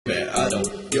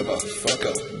don't give a fuck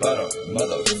about a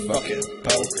motherfucking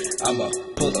pole. I'ma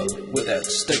pull up with that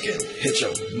stick and hit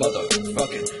your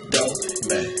motherfucking door,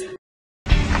 man.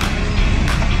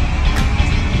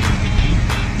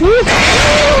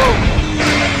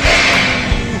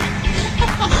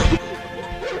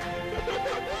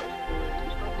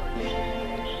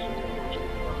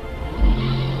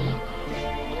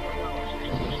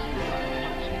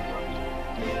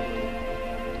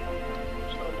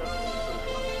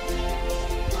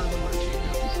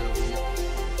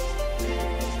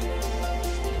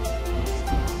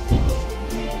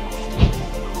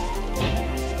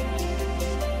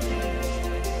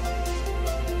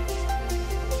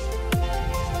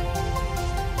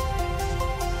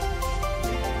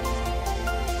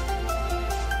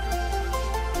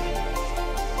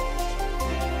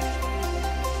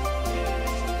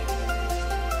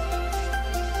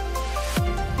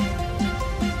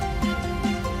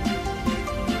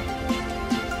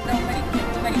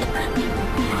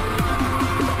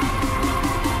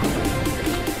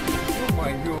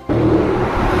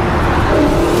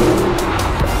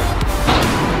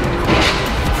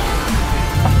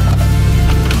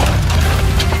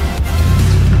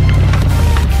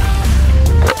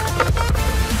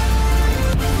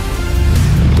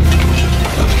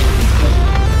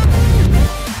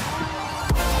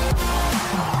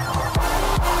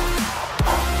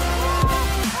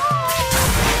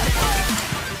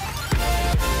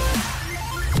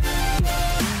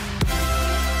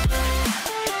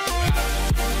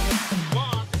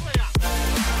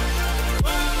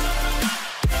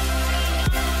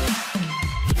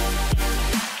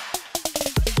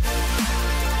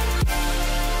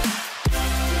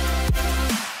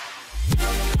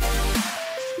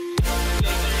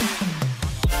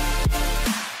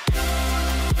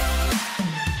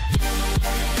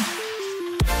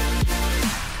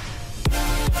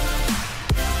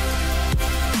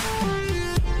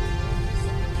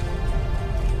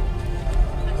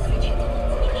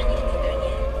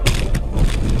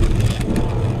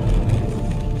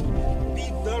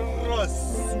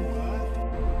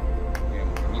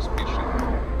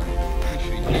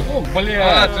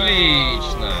 Бля,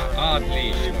 отлично,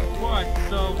 отлично.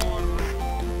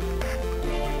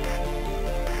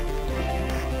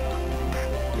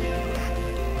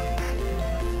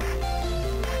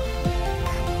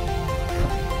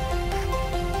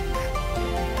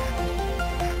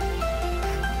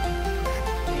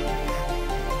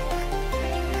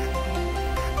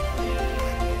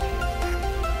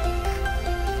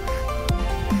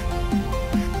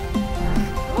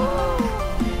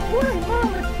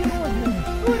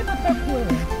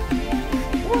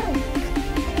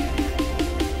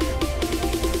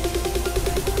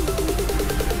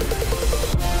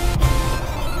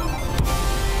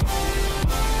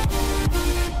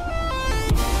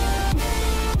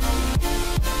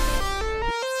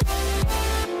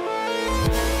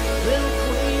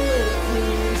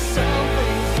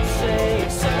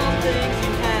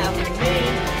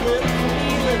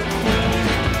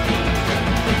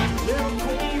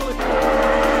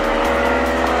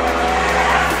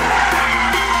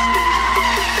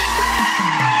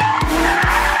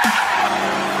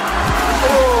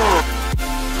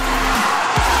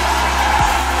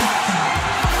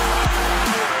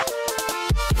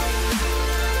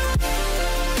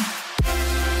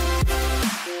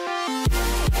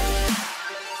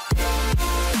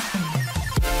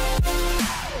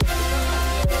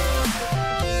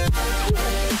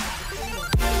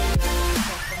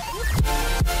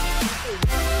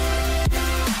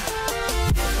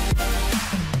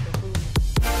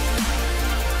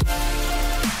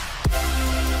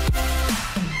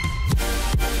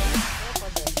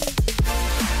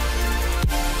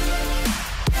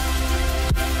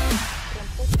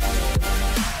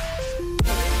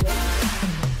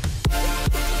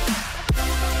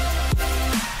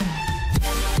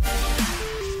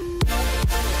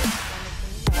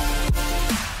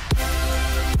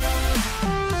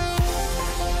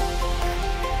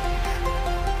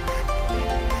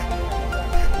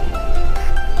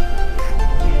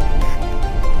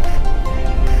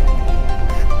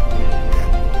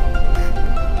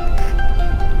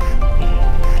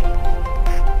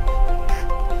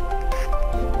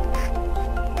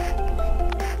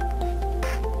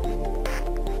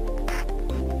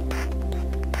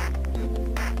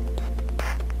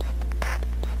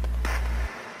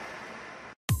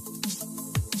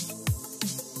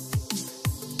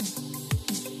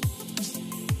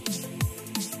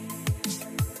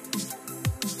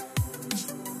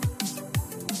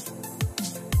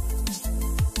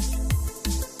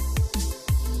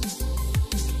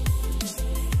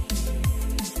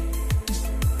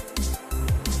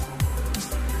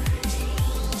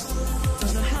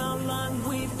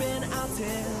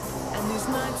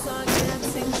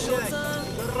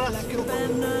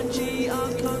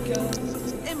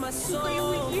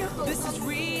 soul, this is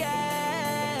real.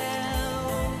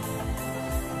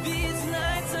 These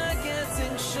nights are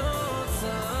getting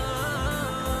shorter.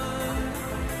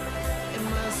 In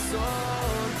my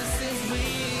soul, this is real.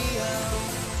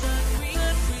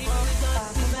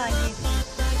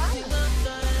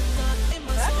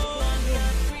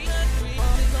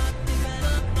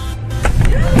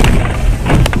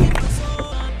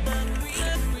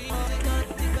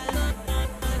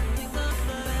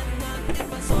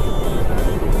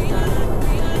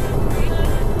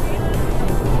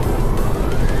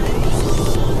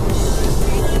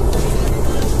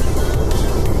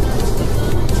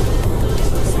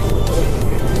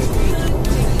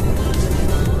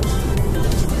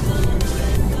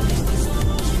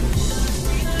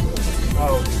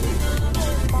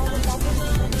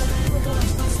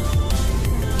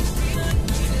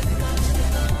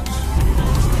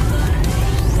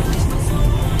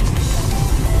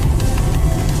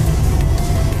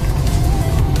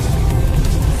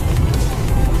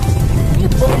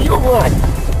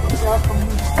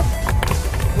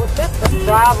 Вот это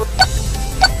да, вот.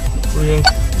 Блин.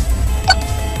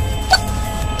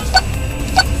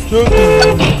 Чё ты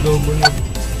долбоёб?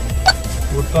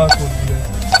 Вот так вот, блядь.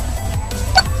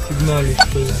 Сигналит,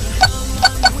 что ли?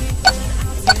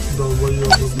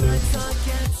 Долбоёбы, блядь.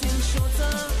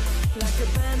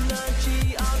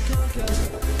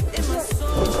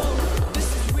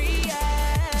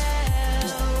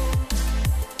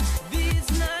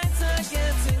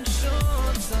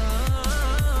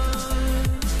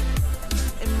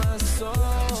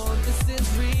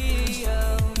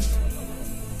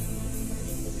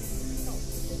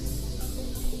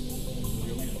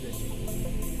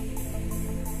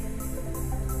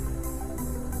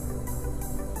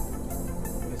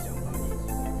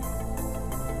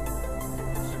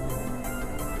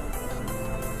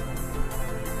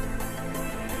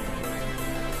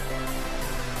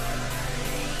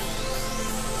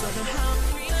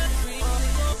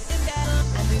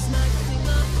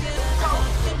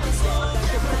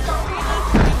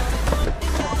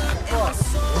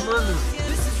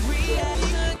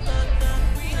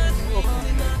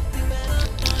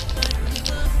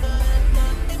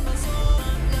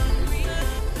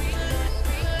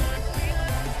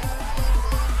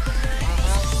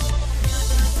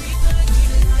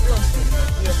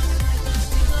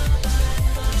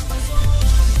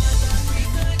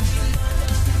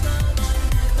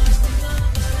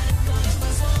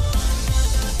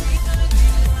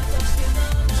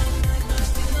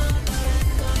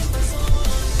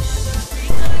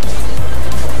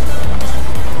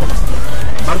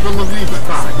 Bardzo możliwe,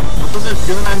 tak. No to jest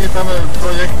generalnie tam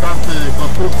projektant,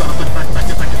 konstruktor,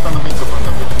 takie stanowisko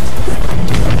powinno być.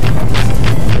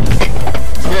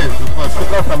 Jest,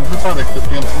 przepraszam, wypadek przed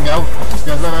chwilą miał.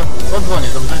 Ja zaraz odzwonię,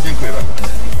 dobrze? Dziękuję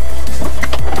bardzo.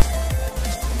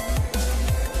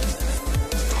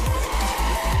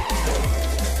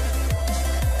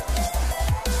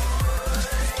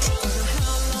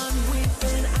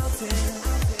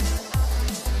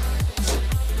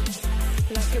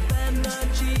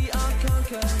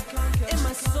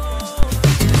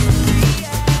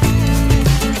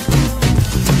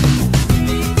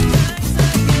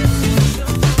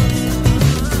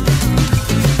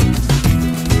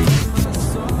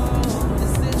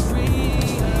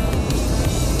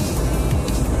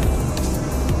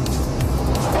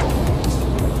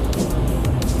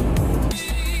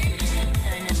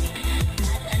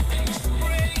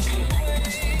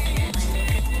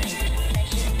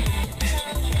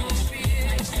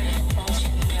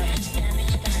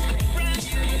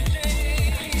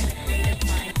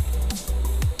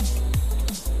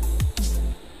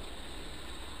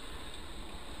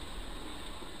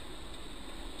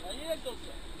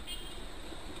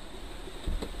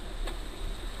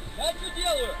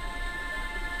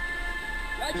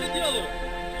 Я что делаю?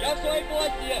 Я в своей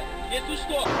полосе, если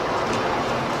что.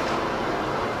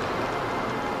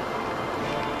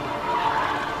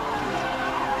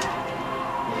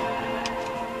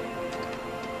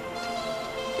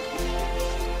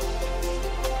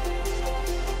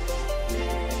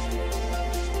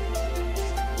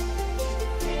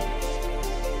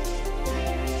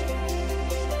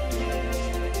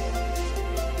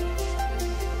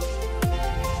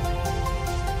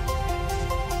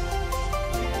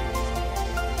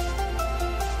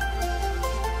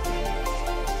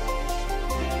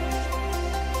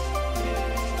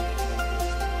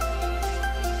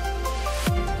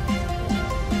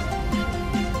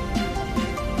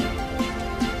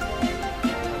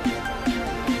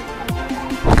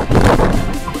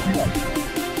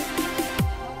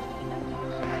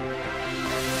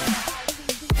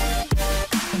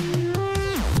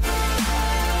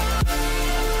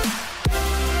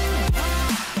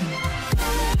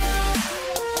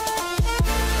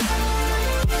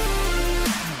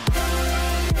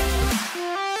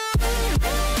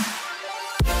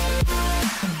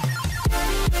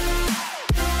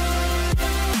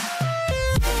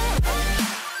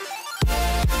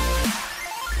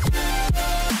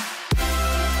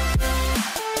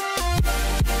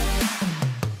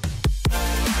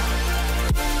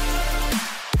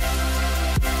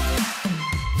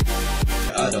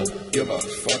 don't give a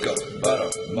fuck about a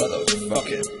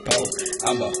motherfucking pole.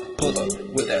 I'ma pull up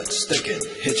with that stick and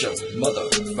hit your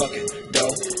motherfucking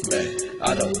door. Man,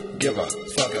 I don't give a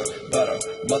fuck about a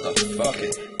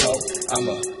motherfucking pole.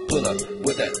 I'ma pull up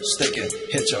with that stick and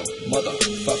hit your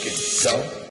motherfucking door.